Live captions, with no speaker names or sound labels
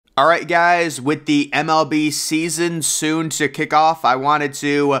All right, guys, with the MLB season soon to kick off, I wanted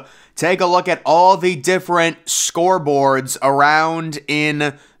to take a look at all the different scoreboards around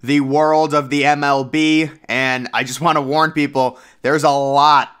in the world of the MLB, and I just want to warn people, there's a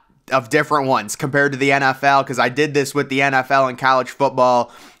lot of different ones compared to the NFL, because I did this with the NFL and college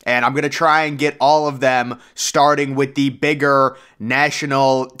football, and I'm going to try and get all of them, starting with the bigger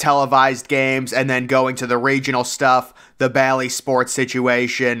national televised games and then going to the regional stuff, the Bally Sports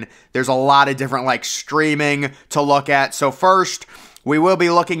situation. There's a lot of different streaming to look at. So first, we will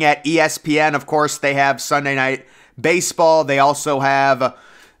be looking at ESPN. Of course, they have Sunday Night Baseball. They also have,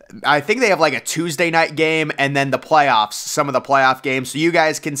 I think they have a Tuesday night game and then the playoffs, some of the playoff games. So you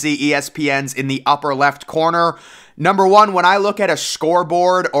guys can see ESPN's in the upper left corner. Number one, when I look at a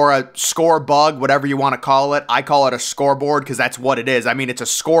scoreboard or a score bug, whatever you want to call it, I call it a scoreboard because that's what it is. I mean, it's a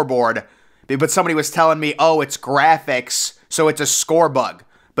scoreboard, but somebody was telling me, oh, it's graphics, so it's a score bug.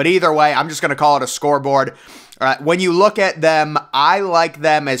 But either way, I'm just going to call it a scoreboard. When you look at them, I like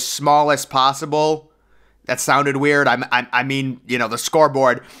them as small as possible. That sounded weird. I mean, the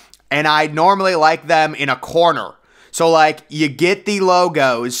scoreboard. And I normally like them in a corner. So, you get the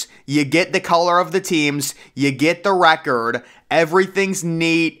logos, you get the color of the teams, you get the record, everything's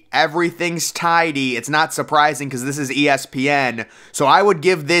neat, everything's tidy. It's not surprising because this is ESPN. So, I would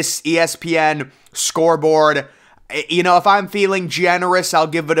give this ESPN scoreboard, if I'm feeling generous, I'll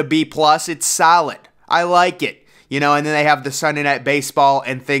give it a B+. It's solid. I like it. And then they have the Sunday Night Baseball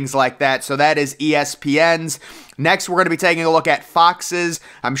and things like that. So that is ESPN's. Next, we're going to be taking a look at Fox's.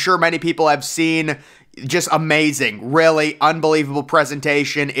 I'm sure many people have seen. Just amazing. Really unbelievable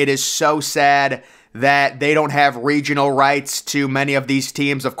presentation. It is so sad that they don't have regional rights to many of these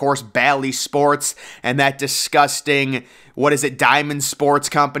teams. Of course, Bally Sports and that disgusting, Diamond Sports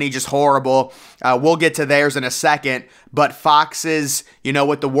Company, just horrible. We'll get to theirs in a second. But Fox's,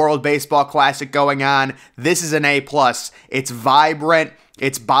 with the World Baseball Classic going on, this is an A+. It's vibrant.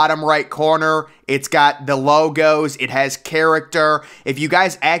 It's bottom right corner. It's got the logos. It has character. If you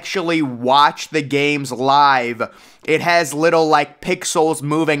guys actually watch the games live, it has little pixels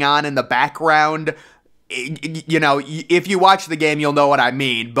moving on in the background. If you watch the game, you'll know what I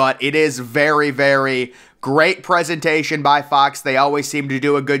mean. But it is very, very great presentation by Fox. They always seem to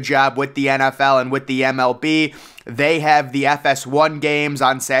do a good job with the NFL and with the MLB. They have the FS1 games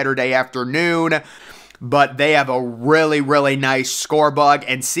on Saturday afternoon. But they have a really, really nice score bug,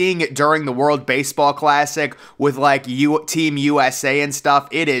 and seeing it during the World Baseball Classic with Team USA and stuff,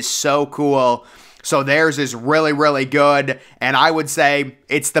 it is so cool. So theirs is really, really good, and I would say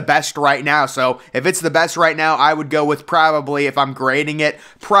it's the best right now. So if it's the best right now, I would go with probably, if I'm grading it,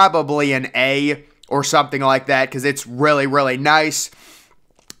 probably an A or something like that, because it's really, really nice.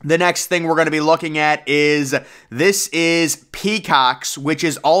 The next thing we're going to be looking at is, this is Peacock's, which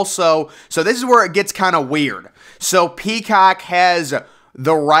is also, so this is where it gets kind of weird. So Peacock has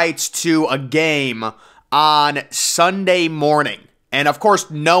the rights to a game on Sunday morning. And of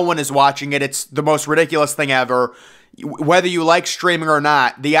course, no one is watching it. It's the most ridiculous thing ever. Whether you like streaming or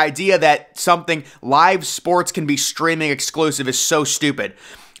not, the idea that something, live sports can be streaming exclusive is so stupid.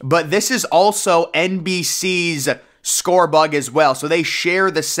 But this is also NBC's score bug as well. So they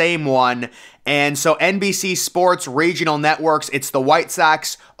share the same one. And so NBC Sports Regional Networks, it's the White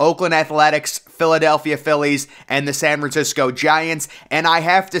Sox, Oakland Athletics, Philadelphia Phillies, and the San Francisco Giants. And I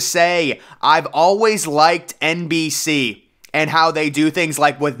have to say, I've always liked NBC and how they do things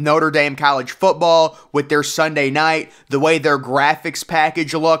with Notre Dame college football, with their Sunday night, the way their graphics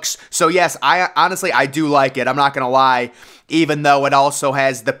package looks. So yes, I do like it. I'm not going to lie. Even though it also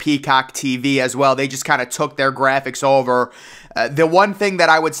has the Peacock TV as well. They just kind of took their graphics over. The one thing that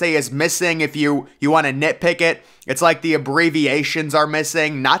I would say is missing, if you want to nitpick it, it's the abbreviations are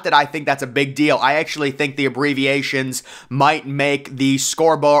missing. Not that I think that's a big deal. I actually think the abbreviations might make the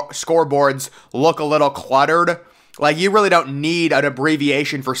scoreboards look a little cluttered. You really don't need an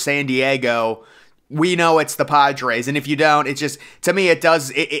abbreviation for San Diego. We know it's the Padres, and if you don't, it's just, to me,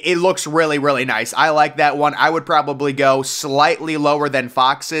 it looks really, really nice. I like that one. I would probably go slightly lower than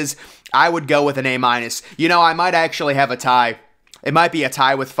Fox's. I would go with an A-. I might actually have a tie. It might be a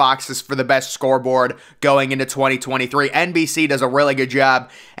tie with Fox's for the best scoreboard going into 2023. NBC does a really good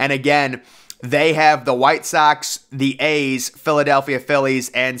job, and again, they have the White Sox, the A's, Philadelphia Phillies,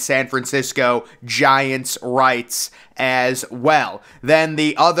 and San Francisco Giants rights as well. Then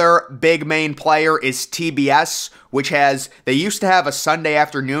the other big main player is TBS, which they used to have a Sunday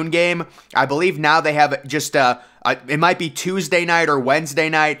afternoon game. I believe now they have just it might be Tuesday night or Wednesday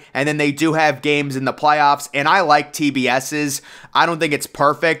night, and then they do have games in the playoffs, and I like TBS's. I don't think it's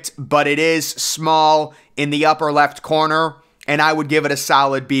perfect, but it is small in the upper left corner. and I would give it a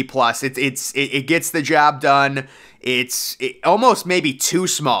solid B+. It gets the job done. It's almost maybe too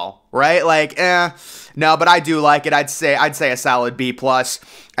small, right? Like, no, but I do like it. I'd say a solid B+.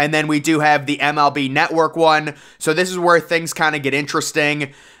 And then we do have the MLB Network one. So this is where things kind of get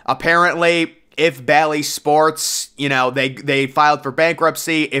interesting. Apparently, if Bally Sports, they filed for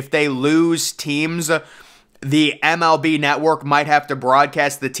bankruptcy, if they lose teams, the MLB Network might have to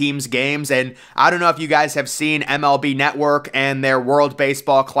broadcast the team's games. And I don't know if you guys have seen MLB Network and their World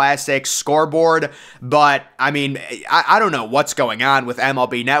Baseball Classic scoreboard, but I mean, I don't know what's going on with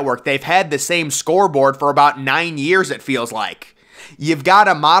MLB Network. They've had the same scoreboard for about 9 years, it feels like. You've got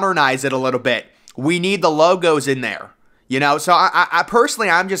to modernize it a little bit. We need the logos in there. So I personally,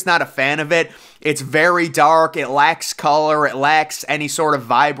 I'm just not a fan of it. It's very dark. It lacks color. It lacks any sort of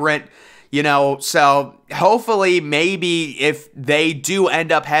vibrant, so hopefully maybe if they do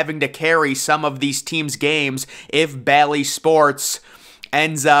end up having to carry some of these teams' games, if Bally Sports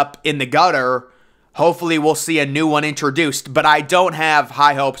ends up in the gutter, hopefully we'll see a new one introduced, but I don't have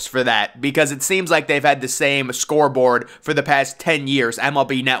high hopes for that because it seems like they've had the same scoreboard for the past 10 years,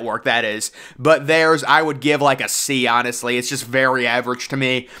 MLB Network, that is. But theirs, I would give like a C, honestly. It's just very average to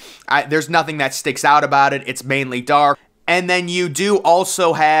me. There's nothing that sticks out about it. It's mainly dark. And then you do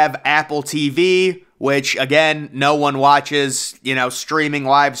also have Apple TV, which, again, no one watches. Streaming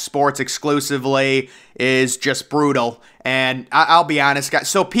live sports exclusively is just brutal. And I'll be honest, guys.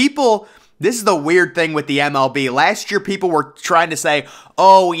 So people... This is the weird thing with the MLB. Last year, people were trying to say,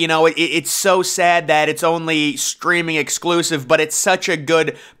 oh, it's so sad that it's only streaming exclusive, but it's such a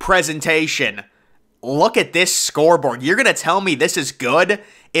good presentation. Look at this scoreboard. You're going to tell me this is good?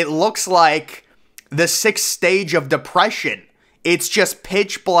 It looks like the 6th stage of depression. It's just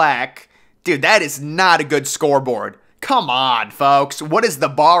pitch black. Dude, that is not a good scoreboard. Come on, folks. What is the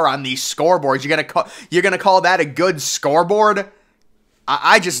bar on these scoreboards? You're gonna call that a good scoreboard?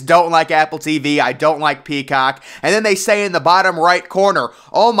 I just don't like Apple TV. I don't like Peacock. And then they say in the bottom right corner,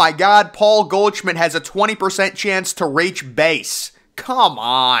 oh my God, Paul Goldschmidt has a 20% chance to reach base. Come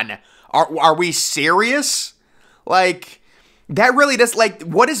on. Are we serious? Like, that really does, like,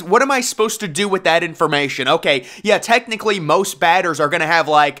 what am I supposed to do with that information? Okay, yeah, technically most batters are going to have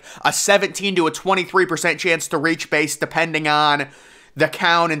like a 17 to a 23% chance to reach base depending on the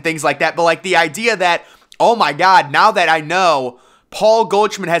count and things like that. But like the idea that, oh my God, now that I know Paul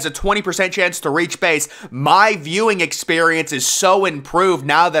Goldschmidt has a 20% chance to reach base, my viewing experience is so improved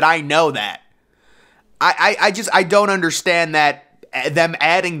now that I know that. I don't understand that, them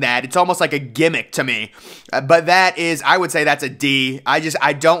adding that. It's almost like a gimmick to me. But that is, I would say that's a D.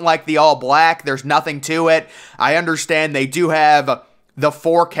 I don't like the all black. There's nothing to it. I understand they do have the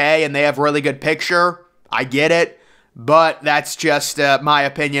 4K and they have really good picture. I get it. But that's just my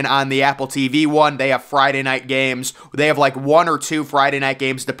opinion on the Apple TV one. They have Friday night games. They have like 1 or 2 Friday night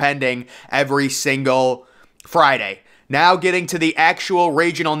games depending every single Friday. Now getting to the actual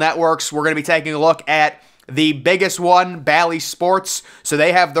regional networks, we're going to be taking a look at the biggest one, Bally Sports. So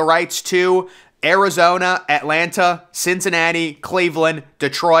they have the rights to Arizona, Atlanta, Cincinnati, Cleveland,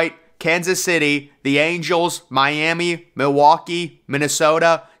 Detroit, Kansas City, the Angels, Miami, Milwaukee,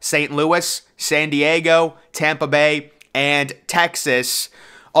 Minnesota, St. Louis, San Diego, Tampa Bay, and Texas.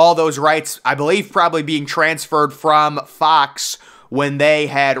 All those rights, I believe, probably being transferred from Fox when they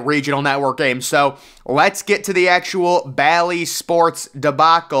had regional network games. So let's get to the actual Bally Sports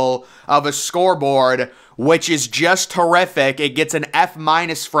debacle of a scoreboard, which is just horrific. It gets an F-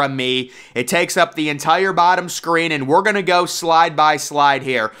 from me. It takes up the entire bottom screen, and we're going to go slide by slide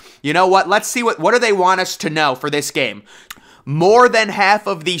here. You know what? Let's see what do they want us to know for this game. More than half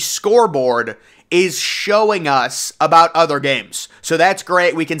of the scoreboard is showing us about other games. So that's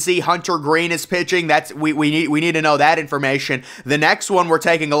great. We can see Hunter Green is pitching. We need to know that information. The next one we're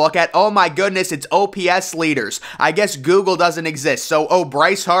taking a look at, oh my goodness, it's OPS leaders. I guess Google doesn't exist. So,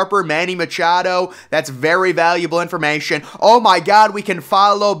 Bryce Harper, Manny Machado, that's very valuable information. Oh my God, we can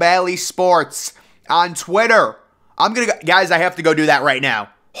follow Bally Sports on Twitter. Guys, I have to go do that right now.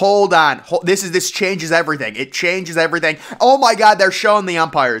 Hold on. This changes everything. It changes everything. Oh my God, they're showing the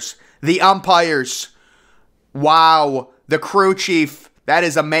umpires. The umpires. Wow. The crew chief. That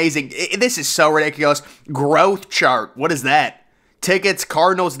is amazing. This is so ridiculous. Growth chart. What is that? Tickets,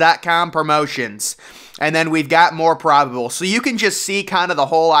 Cardinals.com promotions. And then we've got more probable. So you can just see kind of the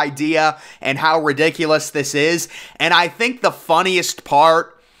whole idea and how ridiculous this is. And I think the funniest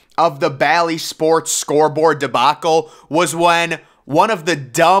part of the Bally Sports scoreboard debacle was when one of the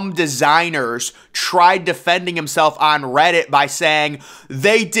dumb designers tried defending himself on Reddit by saying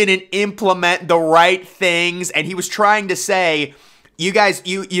they didn't implement the right things. And he was trying to say, you guys,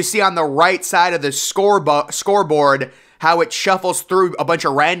 you see on the right side of the scoreboard how it shuffles through a bunch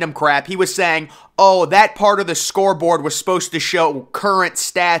of random crap. He was saying, oh, that part of the scoreboard was supposed to show current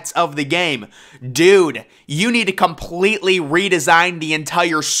stats of the game. Dude, you need to completely redesign the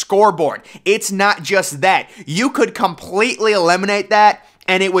entire scoreboard. It's not just that. You could completely eliminate that,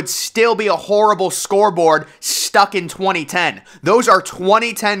 and it would still be a horrible scoreboard stuck in 2010. Those are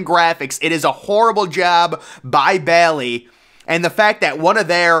 2010 graphics. It is a horrible job by Bally. And the fact that one of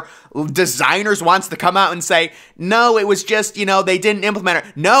their designers wants to come out and say, no, it was just, they didn't implement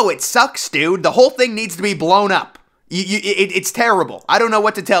it. No, it sucks, dude. The whole thing needs to be blown up. It's terrible. I don't know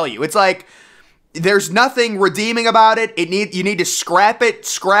what to tell you. It's like, there's nothing redeeming about it. You need to scrap it,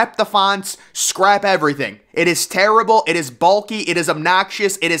 scrap the fonts, scrap everything. It is terrible. It is bulky. It is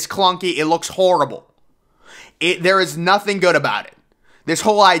obnoxious. It is clunky. It looks horrible. There is nothing good about it. This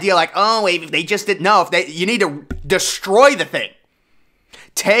whole idea like, oh, if they just didn't know, you need to destroy the thing.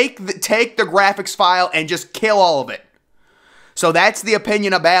 Take the graphics file and just kill all of it. So that's the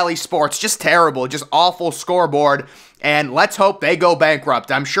opinion of Bally Sports. Just terrible, just awful scoreboard. And let's hope they go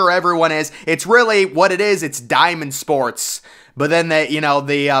bankrupt. I'm sure everyone is. It's really what it is. It's Diamond Sports. But then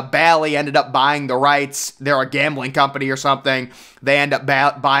the Bally ended up buying the rights. They're a gambling company or something. They end up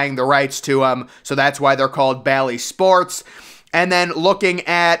buying the rights to them. So that's why they're called Bally Sports. And then looking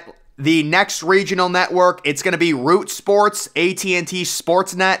at the next regional network, it's going to be Root Sports, AT&T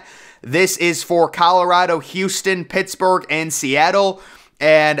Sportsnet. This is for Colorado, Houston, Pittsburgh, and Seattle.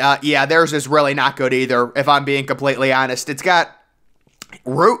 And yeah, theirs is really not good either, if I'm being completely honest. It's got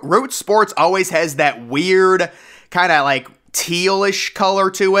Root Sports always has that weird kind of like tealish color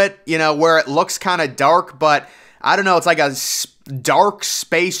to it, where it looks kind of dark, but I don't know, it's like a dark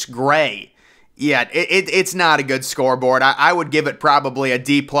space gray. Yeah, it's not a good scoreboard. I would give it probably a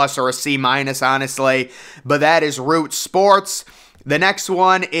D+ or a C-, honestly. But that is Root Sports. The next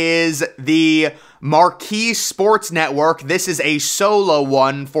one is the Marquee Sports Network. This is a solo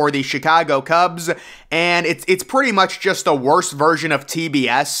one for the Chicago Cubs. And it's pretty much just a worse version of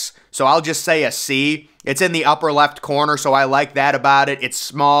TBS. So I'll just say a C. It's in the upper left corner, so I like that about it. It's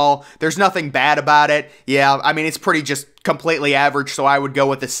small. There's nothing bad about it. Yeah, I mean, it's pretty just completely average, so I would go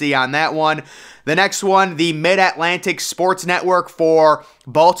with a C on that one. The next one, the Mid-Atlantic Sports Network for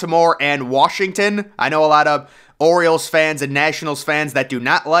Baltimore and Washington. I know a lot of Orioles fans and Nationals fans that do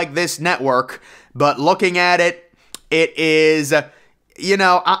not like this network, but looking at it, it is, I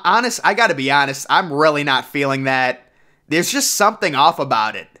gotta be honest, I'm really not feeling that. There's just something off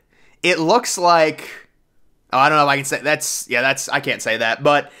about it. It looks like, I don't know if I can say, I can't say that,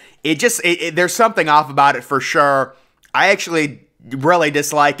 but there's something off about it for sure. I actually really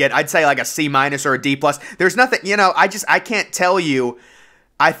dislike it. I'd say like a C- or a D+. There's nothing, I can't tell you.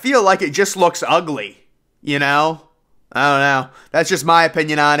 I feel like it just looks ugly, I don't know. That's just my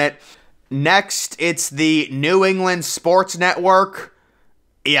opinion on it. Next, it's the New England Sports Network.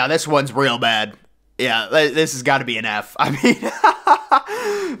 Yeah, this one's real bad. Yeah, this has got to be an F. I mean,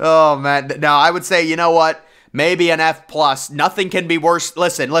 oh man. No, I would say, you know what? Maybe an F+. Nothing can be worse.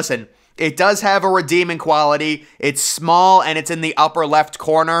 Listen. It does have a redeeming quality. It's small and it's in the upper left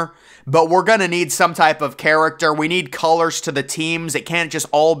corner. But we're going to need some type of character. We need colors to the teams. It can't just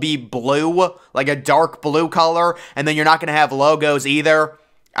all be blue, like a dark blue color. And then you're not going to have logos either.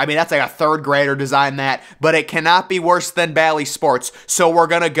 I mean, that's like a third grader designed that. But it cannot be worse than Bally Sports. So we're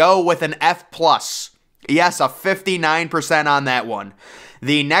going to go with an F+. Yes, a 59% on that one.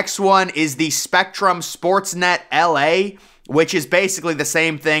 The next one is the Spectrum Sportsnet LA, which is basically the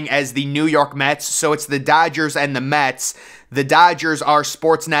same thing as the New York Mets. So it's the Dodgers and the Mets. The Dodgers are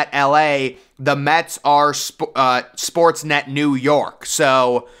Sportsnet LA. The Mets are Sportsnet New York.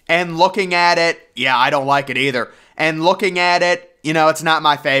 So, and looking at it, yeah, I don't like it either. And looking at it, it's not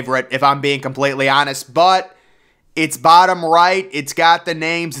my favorite, if I'm being completely honest. But it's bottom right. It's got the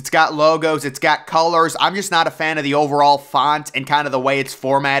names. It's got logos. It's got colors. I'm just not a fan of the overall font and kind of the way it's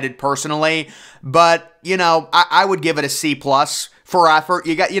formatted personally. But, I would give it a C+ for effort.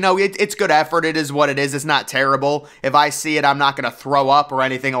 It's good effort. It is what it is. It's not terrible. If I see it, I'm not going to throw up or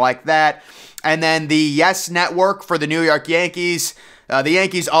anything like that. And then the Yes Network for the New York Yankees. The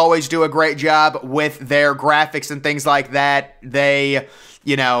Yankees always do a great job with their graphics and things like that. They,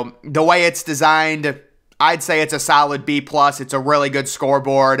 the way it's designed, I'd say it's a solid B+. It's a really good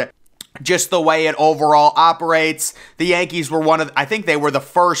scoreboard. Just the way it overall operates. The Yankees were I think they were the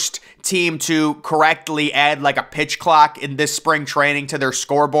first team to correctly add like a pitch clock in this spring training to their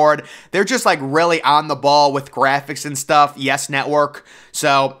scoreboard. They're just like really on the ball with graphics and stuff. Yes Network.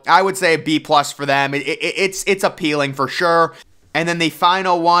 So I would say a B+ for them. It's appealing for sure. And then the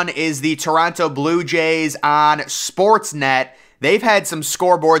final one is the Toronto Blue Jays on Sportsnet. they've had some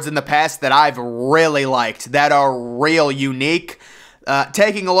scoreboards in the past that I've really liked, that are real unique.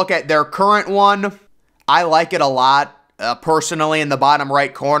 Taking a look at their current one, I like it a lot. Personally, in the bottom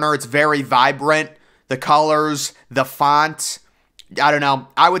right corner, it's very vibrant. The colors, the font, I don't know.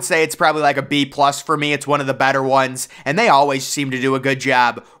 I would say it's probably like a B+ for me. It's one of the better ones, and they always seem to do a good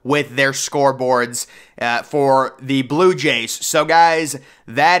job with their scoreboards for the Blue Jays. So, guys,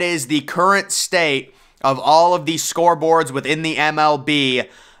 that is the current state of all of these scoreboards within the MLB.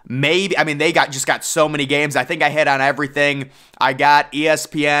 Maybe, I mean, they just got so many games. I think I hit on everything. I got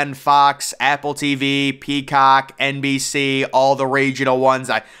ESPN, Fox, Apple TV, Peacock, NBC, all the regional ones.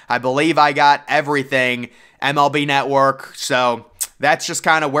 I believe I got everything. MLB Network. So that's just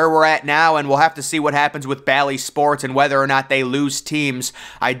kind of where we're at now, and we'll have to see what happens with Bally Sports and whether or not they lose teams.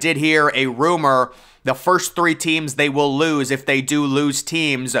 I did hear a rumor the first 3 teams they will lose, if they do lose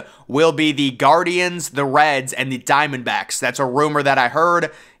teams, will be the Guardians, the Reds, and the Diamondbacks. That's a rumor that I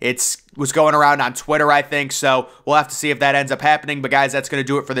heard. It was going around on Twitter, I think, so we'll have to see if that ends up happening. But, guys, that's going to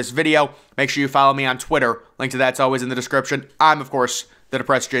do it for this video. Make sure you follow me on Twitter. Link to that's always in the description. I'm, of course, the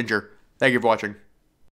Depressed Ginger. Thank you for watching.